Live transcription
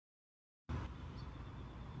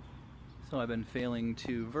So I've been failing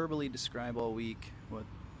to verbally describe all week what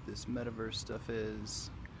this metaverse stuff is,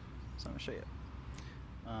 so I'm going to show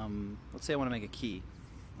you. Let's say I want to make a key.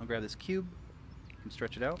 I'll grab this cube and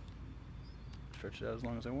stretch it out as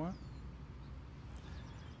long as I want.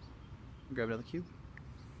 Grab another cube,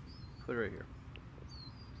 put it right here.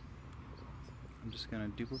 I'm just going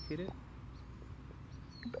to duplicate it.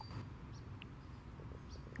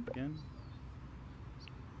 Again.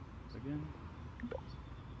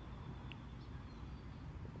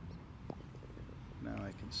 Now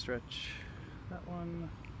I can stretch that one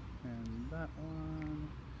and that one,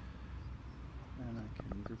 and I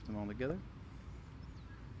can group them all together.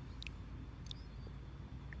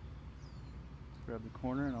 Grab the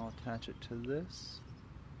corner and I'll attach it to this.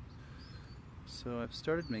 So I've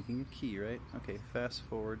started making a key, right? Okay, fast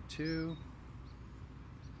forward to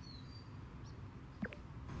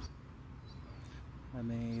I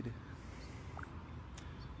made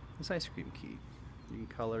this ice cream key. You can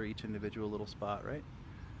color each individual little spot, right?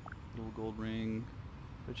 Little gold ring,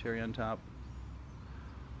 a cherry on top.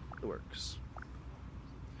 It works.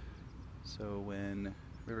 So when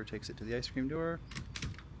River takes it to the ice cream door,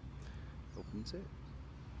 opens it,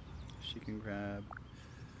 she can grab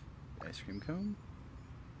the ice cream cone,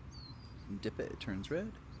 and dip it, it turns red,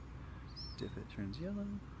 dip it, it turns yellow,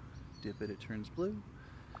 dip it, it turns blue.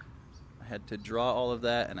 I had to draw all of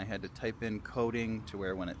that, and I had to type in coding to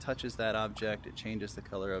where when it touches that object it changes the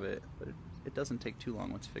color of it, but it doesn't take too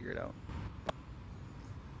long once you figure it out.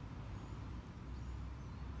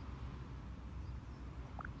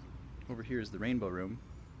 Over here is the rainbow room,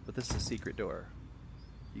 but this is a secret door.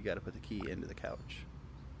 You gotta put the key into the couch.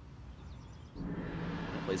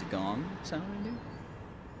 It plays a gong sound in here.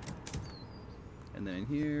 And then in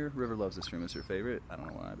here, River loves this room, it's her favorite. I don't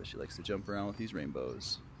know why, but she likes to jump around with these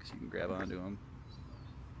rainbows, because you can grab onto them.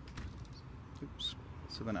 Oops.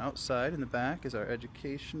 So then outside in the back is our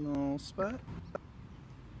educational spot.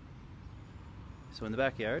 So in the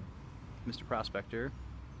backyard, Mr. Prospector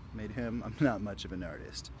made him, I'm not much of an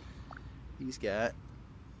artist. He's got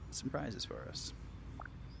some prizes for us.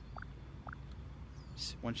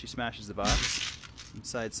 Once she smashes the box,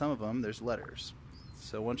 inside some of them there's letters.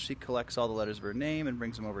 So once she collects all the letters of her name and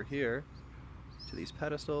brings them over here to these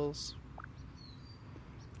pedestals,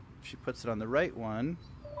 if she puts it on the right one,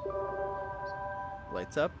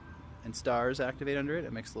 lights up and stars activate under it.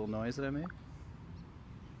 It makes a little noise that I made.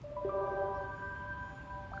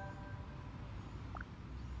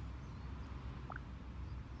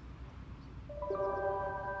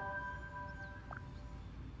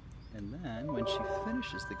 And then when she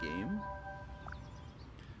finishes the game,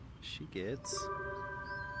 she gets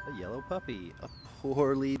a yellow puppy. A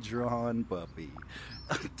poorly drawn puppy.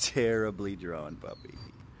 A terribly drawn puppy.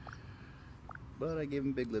 But I gave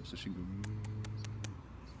him big lips so she can go.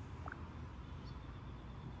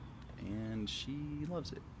 And she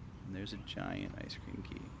loves it. And there's a giant ice cream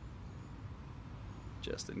key.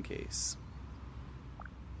 Just in case.